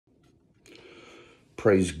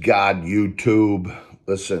Praise God, YouTube.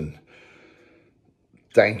 Listen,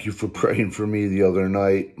 thank you for praying for me the other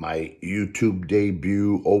night. My YouTube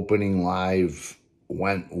debut opening live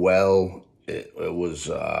went well. It was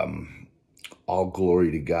all glory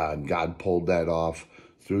to God. God pulled that off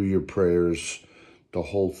through your prayers, the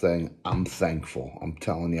whole thing. I'm thankful. I'm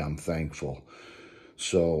telling you, I'm thankful.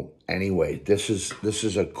 So anyway, this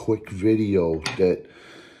is a quick video that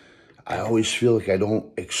I always feel like I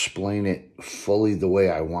don't explain it fully the way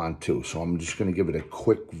I want to. So I'm just going to give it a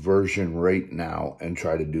quick version right now and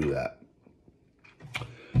try to do that.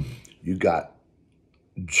 You got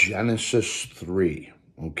Genesis 3,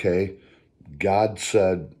 okay? God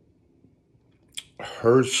said,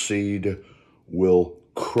 her seed will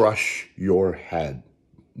crush your head.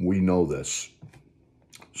 We know this.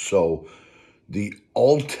 So the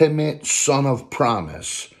ultimate son of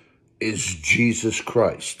promise is Jesus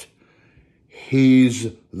Christ. He's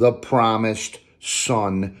the promised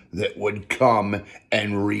son that would come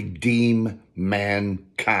and redeem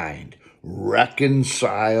mankind,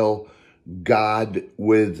 reconcile God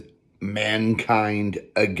with mankind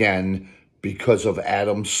again. Because of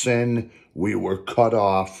Adam's sin, we were cut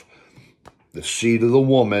off. The seed of the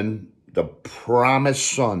woman, the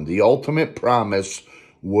promised son, the ultimate promise,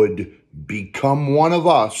 would become one of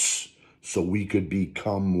us so we could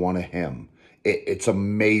become one of him. It's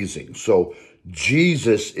amazing. So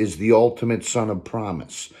Jesus is the ultimate son of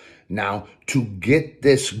promise. Now, to get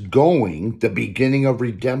this going, the beginning of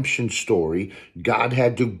redemption story, God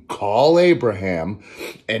had to call Abraham,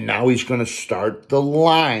 and now he's going to start the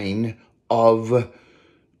line of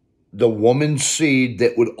the woman's seed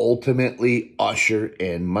that would ultimately usher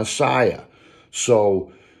in Messiah.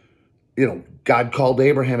 So, God called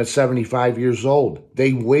Abraham at 75 years old.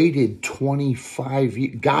 They waited 25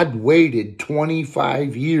 years. God waited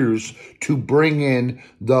 25 years to bring in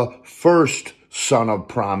the first son of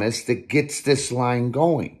promise that gets this line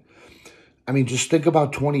going. I mean, just think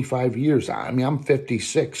about 25 years. I mean, I'm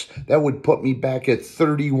 56. That would put me back at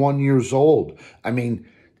 31 years old. I mean,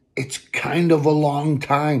 it's kind of a long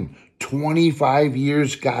time. 25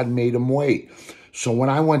 years, God made him wait. So when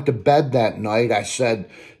I went to bed that night, I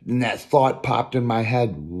said, and that thought popped in my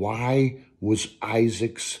head, why was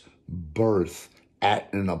Isaac's birth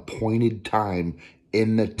at an appointed time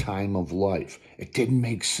in the time of life? It didn't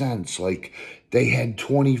make sense. Like, they had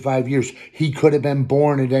 25 years. He could have been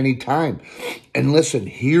born at any time. And listen,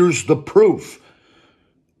 here's the proof.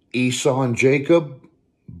 Esau and Jacob,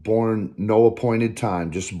 born no appointed time,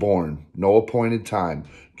 just born, no appointed time.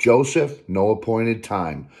 Joseph, no appointed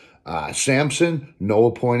time. Samson, no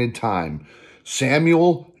appointed time.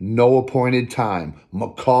 Samuel, no appointed time.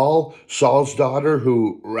 Michal, Saul's daughter,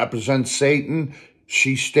 who represents Satan,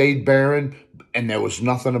 she stayed barren, and there was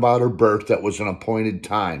nothing about her birth that was an appointed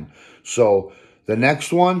time. So the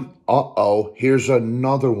next one, here's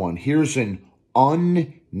another one. Here's an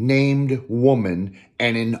unnamed woman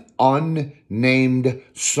and an unnamed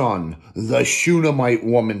son, the Shunammite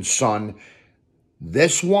woman's son.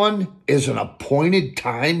 This one is an appointed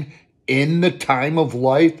time in the time of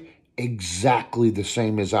life, exactly the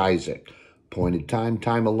same as Isaac. Appointed time,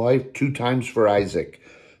 time of life, 2 times for Isaac.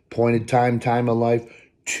 Appointed time, time of life,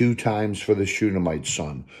 2 times for the Shunammite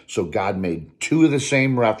son. So God made 2 of the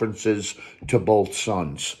same references to both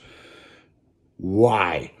sons.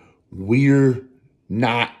 Why? We're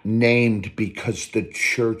not named because the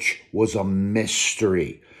church was a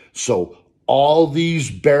mystery. So all these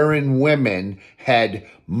barren women had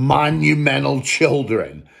monumental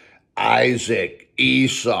children. Isaac,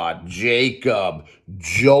 Esau, Jacob,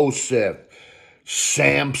 Joseph,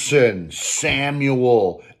 Samson,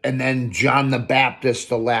 Samuel, and then John the Baptist,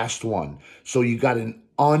 the last one. So you got an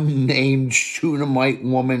unnamed Shunammite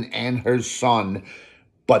woman and her son,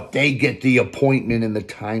 but they get the appointment in the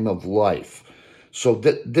time of life. So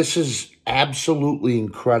this is absolutely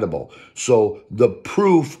incredible. So the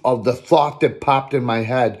proof of the thought that popped in my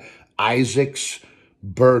head, Isaac's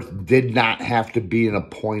birth did not have to be an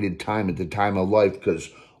appointed time at the time of life because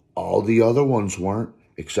all the other ones weren't,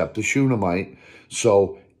 except the Shunammite.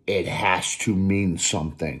 So it has to mean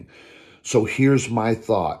something. So here's my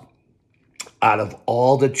thought. Out of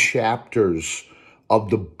all the chapters of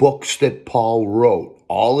the books that Paul wrote,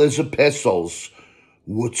 all his epistles,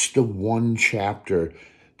 what's the one chapter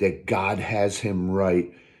that God has him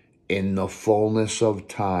write? In the fullness of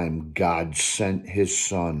time, God sent his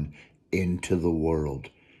son into the world.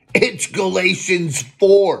 It's Galatians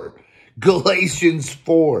 4. Galatians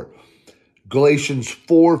 4. Galatians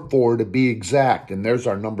 4:4 to be exact. And there's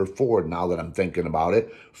our number 4 now that I'm thinking about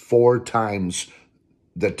it. 4 times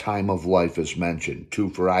the time of life is mentioned. 2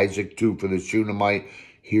 for Isaac, 2 for the Shunammite.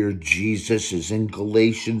 Here Jesus is in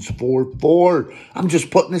Galatians 4:4. I'm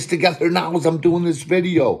just putting this together now as I'm doing this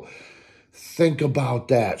video. Think about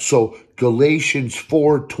that. So Galatians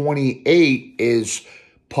 4:28 is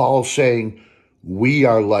Paul saying, we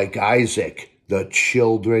are like Isaac, the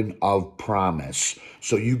children of promise.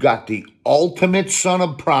 So you got the ultimate son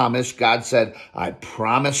of promise. God said, I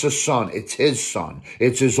promise a son. It's his son.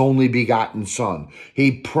 It's his only begotten son.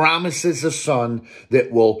 He promises a son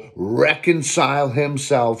that will reconcile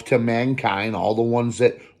himself to mankind, all the ones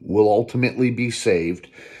that will ultimately be saved.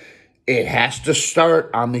 It has to start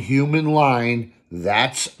on the human line.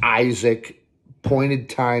 That's Isaac, appointed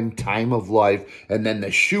time, time of life. And then the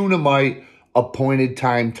Shunammite, appointed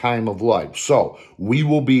time, time of life. So we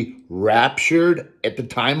will be raptured at the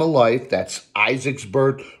time of life. That's Isaac's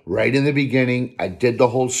birth right in the beginning. I did the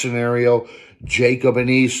whole scenario. Jacob and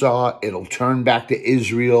Esau, it'll turn back to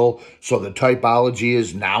Israel. So the typology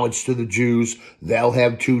is now it's to the Jews. They'll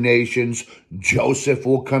have two nations. Joseph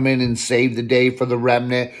will come in and save the day for the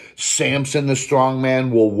remnant. Samson, the strong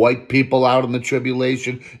man, will wipe people out in the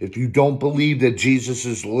tribulation. If you don't believe that Jesus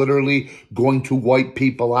is literally going to wipe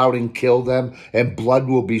people out and kill them and blood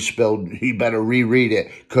will be spilled, you better reread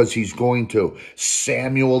it because he's going to.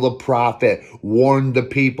 Samuel the prophet warned the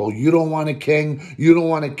people, you don't want a king, you don't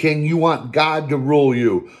want a king, you want God to rule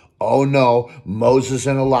you. Oh no, Moses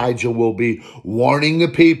and Elijah will be warning the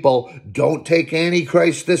people, don't take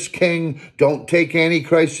Antichrist this king, don't take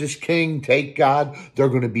Antichrist this king, take God. They're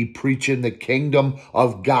going to be preaching the kingdom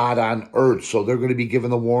of God on earth. So they're going to be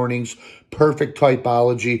giving the warnings, perfect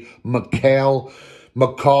typology. Michal,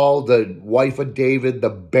 the wife of David, the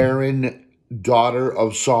barren daughter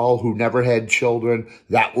of Saul who never had children,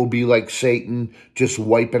 that will be like Satan, just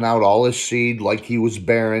wiping out all his seed like he was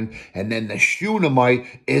barren. And then the Shunammite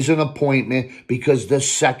is an appointment because the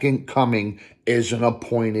second coming is an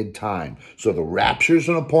appointed time. So the rapture is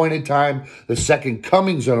an appointed time. The second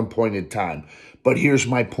coming is an appointed time. But here's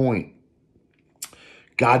my point.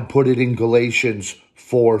 God put it in Galatians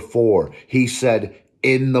 4:4. He said,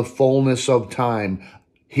 in the fullness of time,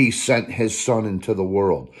 he sent his son into the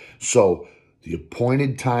world. So the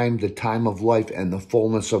appointed time, the time of life, and the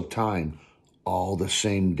fullness of time, all the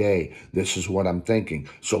same day. This is what I'm thinking.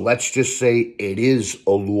 So let's just say it is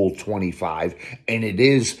Elul 25 and it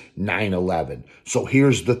is 9/11. So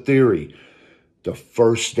here's the theory. The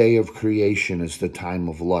first day of creation is the time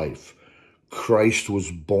of life. Christ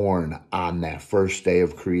was born on that first day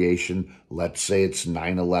of creation. Let's say it's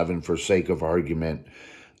 9/11 for sake of argument.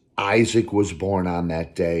 Isaac was born on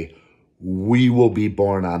that day. We will be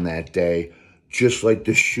born on that day, just like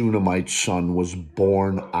the Shunammite son was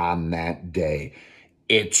born on that day.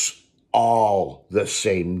 It's all the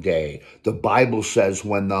same day. The Bible says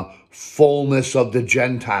when the fullness of the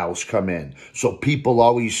Gentiles come in. So people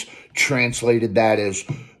always translated that as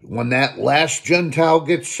when that last Gentile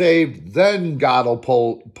gets saved, then God will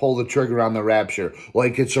pull the trigger on the rapture,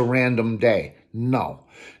 like it's a random day. No,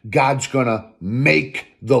 God's going to make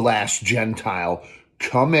the last Gentile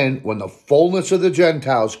come in when the fullness of the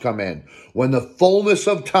Gentiles come in. When the fullness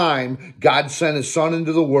of time, God sent his son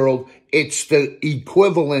into the world, it's the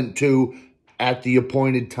equivalent to at the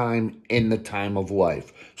appointed time in the time of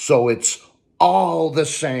life. So it's all the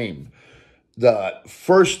same. The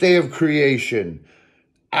first day of creation,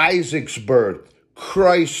 Isaac's birth,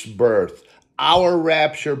 Christ's birth, our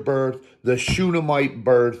rapture birth, the Shunammite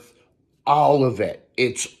birth, all of it.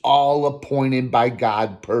 It's all appointed by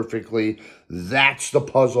God perfectly. That's the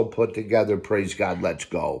puzzle put together. Praise God. Let's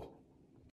go.